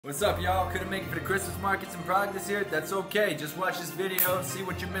What's up, y'all? Couldn't make it for the Christmas markets in Prague this year? That's okay. Just watch this video and see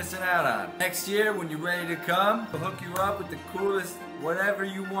what you're missing out on. Next year, when you're ready to come, we'll hook you up with the coolest whatever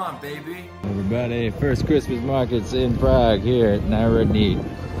you want, baby. Everybody, first Christmas markets in Prague here at Narodní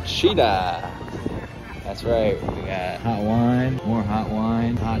Chita. That's right. We got hot wine, more hot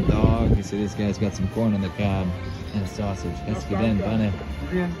wine, hot dog. You see this guy's got some corn on the cob and a sausage. That's good then, bunny.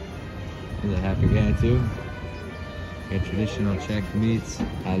 He's a happy guy too. Got traditional Czech meats,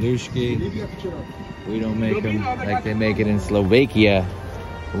 halushki. We don't make them like they make it in Slovakia.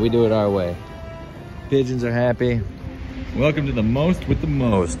 We do it our way. Pigeons are happy. Welcome to the most with the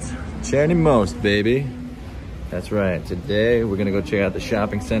most. Charity Most, baby. That's right. Today we're gonna go check out the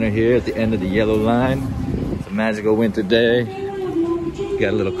shopping center here at the end of the yellow line. It's a magical winter day. Got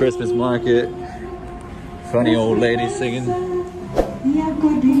a little Christmas market. Funny old lady singing.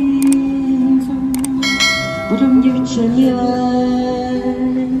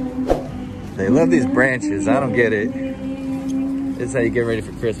 They love these branches. I don't get it. This is how you get ready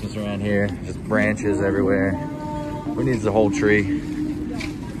for Christmas around here. Just branches everywhere. Who needs the whole tree?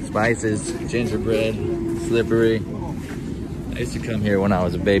 Spices, gingerbread, slippery. I used to come here when I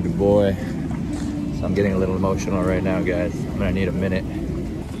was a baby boy. So I'm getting a little emotional right now, guys. I'm gonna need a minute.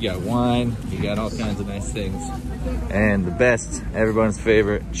 You got wine, you got all kinds of nice things. And the best, everyone's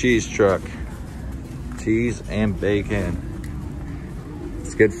favorite, cheese truck. Cheese and bacon.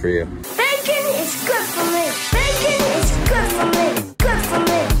 It's good for you. Bacon is good for me. Bacon is good for me. Good for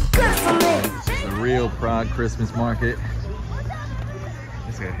me. Good for me. This is the real Prague Christmas market.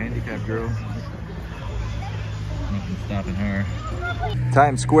 It's got a handicapped girl. Nothing stopping her.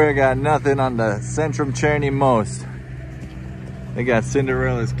 Times Square got nothing on the Centrum Czerny Most. They got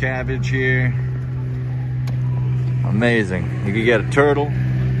Cinderella's cabbage here. Amazing. You can get a turtle.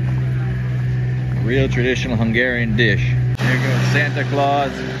 Real traditional Hungarian dish. Here goes Santa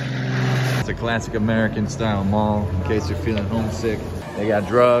Claus. It's a classic American style mall in case you're feeling homesick. They got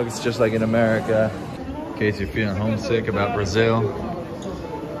drugs just like in America. In case you're feeling homesick about Brazil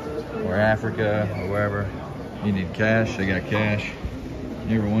or Africa or wherever. You need cash, they got cash.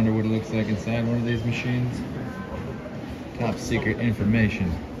 You ever wonder what it looks like inside one of these machines? Top secret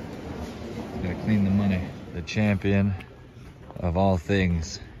information. Gotta clean the money. The champion of all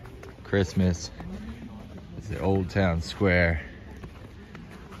things Christmas is the Old Town Square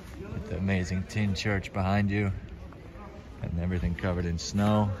with the amazing tin church behind you and everything covered in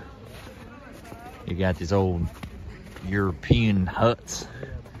snow. You got these old European huts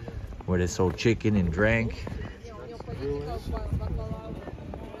where they sold chicken and drank.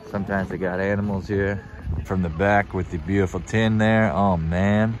 Sometimes they got animals here. From the back with the beautiful tin there. Oh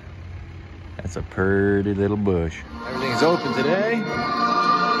man, that's a pretty little bush. Everything's open today.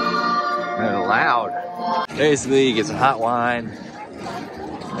 And loud. Basically, you get some hot wine,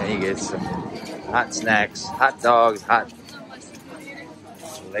 and you get some hot snacks, hot dogs, hot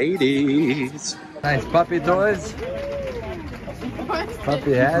ladies. Nice puppy toys,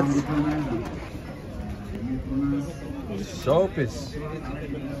 puppy hats, soapies.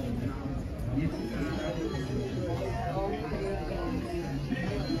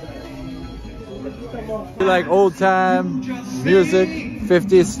 You like old time music,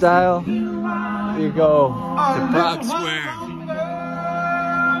 50s style? You go to Prague Square.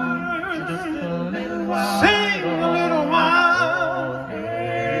 Sing a little while,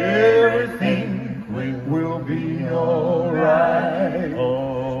 everything will be alright.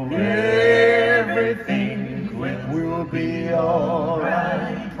 Oh, everything will be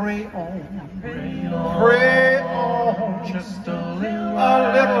alright. Pray on, pray on, just a little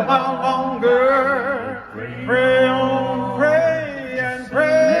while longer. Pray on, pray and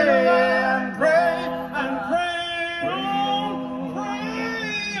pray and pray and pray on,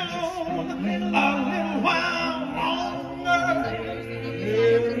 a little while longer.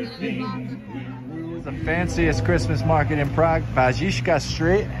 It's the fanciest Christmas market in Prague, Pařížská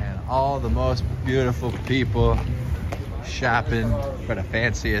Street, and all the most beautiful people shopping for the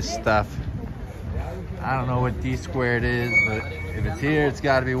fanciest stuff. I don't know what D squared is, but if it's here, it's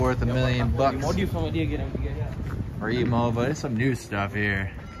got to be worth $1 million. Or Emo, but it's some new stuff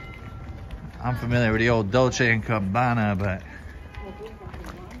here. I'm familiar with the old Dolce & Gabbana, but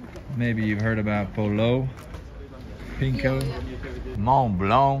maybe you've heard about Polo, Pinko, Mont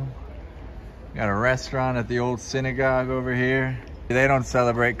Blanc. Got a restaurant at the old synagogue over here. They don't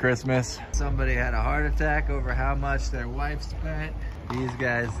celebrate Christmas. Somebody had a heart attack over how much their wife spent. These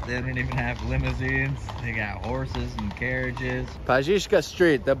guys, they didn't even have limousines. They got horses and carriages. Pařížská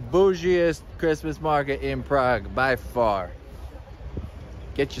Street, the bougiest Christmas market in Prague by far.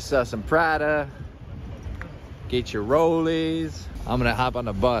 Get yourself some Prada. Get your rollies. I'm gonna hop on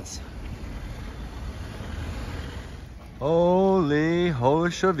the bus. Holy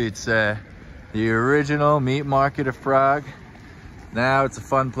Holoshovice, the original meat market of Prague. Now it's a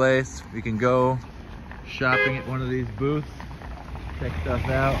fun place. We can go shopping at one of these booths, check stuff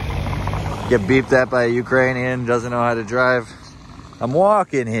out. Get beeped at by a Ukrainian, doesn't know how to drive. I'm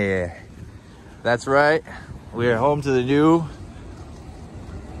walking here. That's right. We're home to the new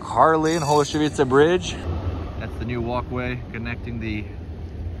Karlin Holoshovice Bridge. That's the new walkway connecting the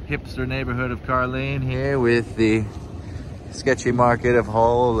hipster neighborhood of Karlin here with the sketchy market of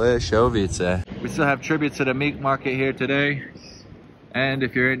Holoshovice. We still have tributes to the meat market here today. And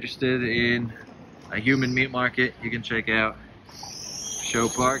if you're interested in a human meat market, you can check out Show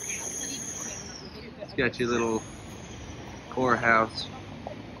Park. Sketchy little whorehouse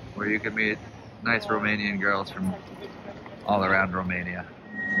where you can meet nice Romanian girls from all around Romania.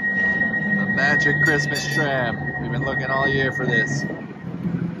 The magic Christmas tram. We've been looking all year for this.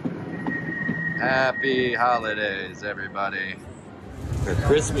 Happy holidays, everybody. The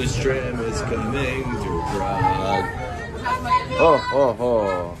Christmas tram is coming to Prague. Oh, ho,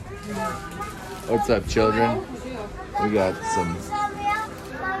 ho. What's up, children? We got some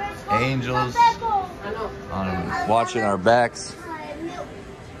angels on watching our backs.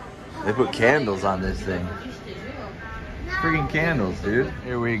 They put candles on this thing. Freaking candles, dude.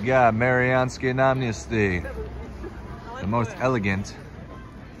 Here we got Mariansky Namnesty, the most elegant,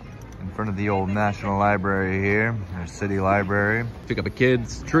 in front of the old National Library here, our city library. Pick up a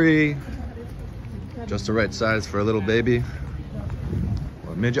kid's tree, just the right size for a little baby.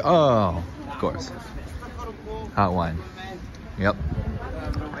 Or midget. Oh, of course. Hot wine. Yep.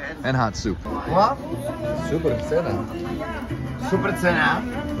 And hot soup. What? Super cena. Super cena?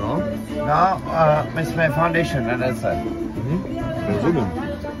 No? No, my foundation, and that's it. Rozumím.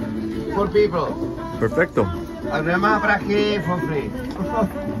 For people. Perfecto. A nemá prachy for free.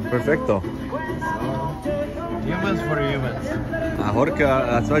 Perfecto. Humans for humans. A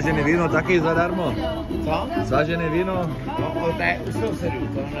horka, a svažené víno taky zadarmo. Co? Svažené víno. No, to je u sousedů,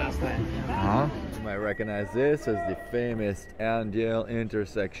 to u nás ne. You might recognize this as the famous Anděl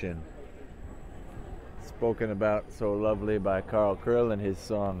intersection. Spoken about so lovely by Carl Kurl in his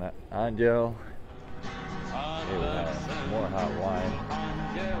song Anděl. Here we have some more hot wine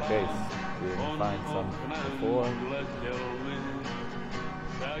in case we didn't find some before.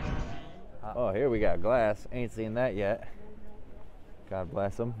 Oh, here we got glass. Ain't seen that yet. God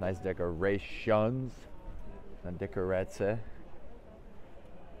bless them. Nice decorations. And decoratse.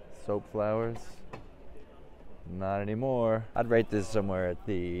 Soap flowers. Not anymore. I'd rate this somewhere at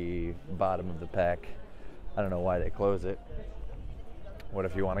the bottom of the pack. I don't know why they close it. What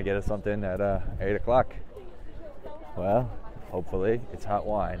if you want to get us something at 8 o'clock? Well, hopefully it's hot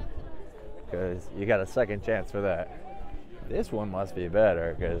wine, because you got a second chance for that. This one must be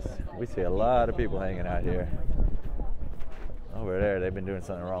better, because we see a lot of people hanging out here. Over there, they've been doing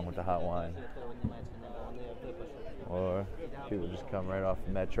something wrong with the hot wine. Or people just come right off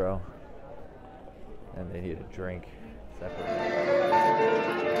the metro and they need a drink separately.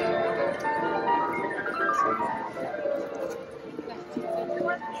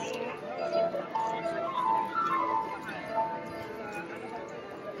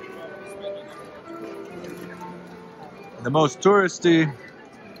 The most touristy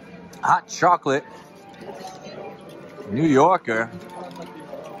hot chocolate New Yorker.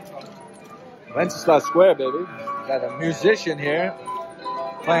 Wenceslas Square, baby. Got a musician here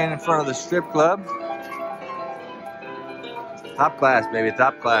playing in front of the strip club. Top class, baby,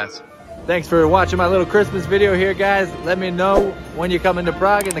 top class. Thanks for watching my little Christmas video here, guys. Let me know when you come into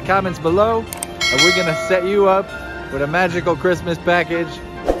Prague in the comments below, and we're gonna set you up with a magical Christmas package,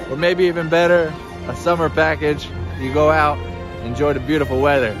 or maybe even better, a summer package. You go out, enjoy the beautiful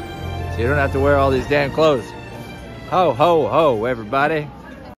weather, so you don't have to wear all these damn clothes. Ho, ho, ho, everybody.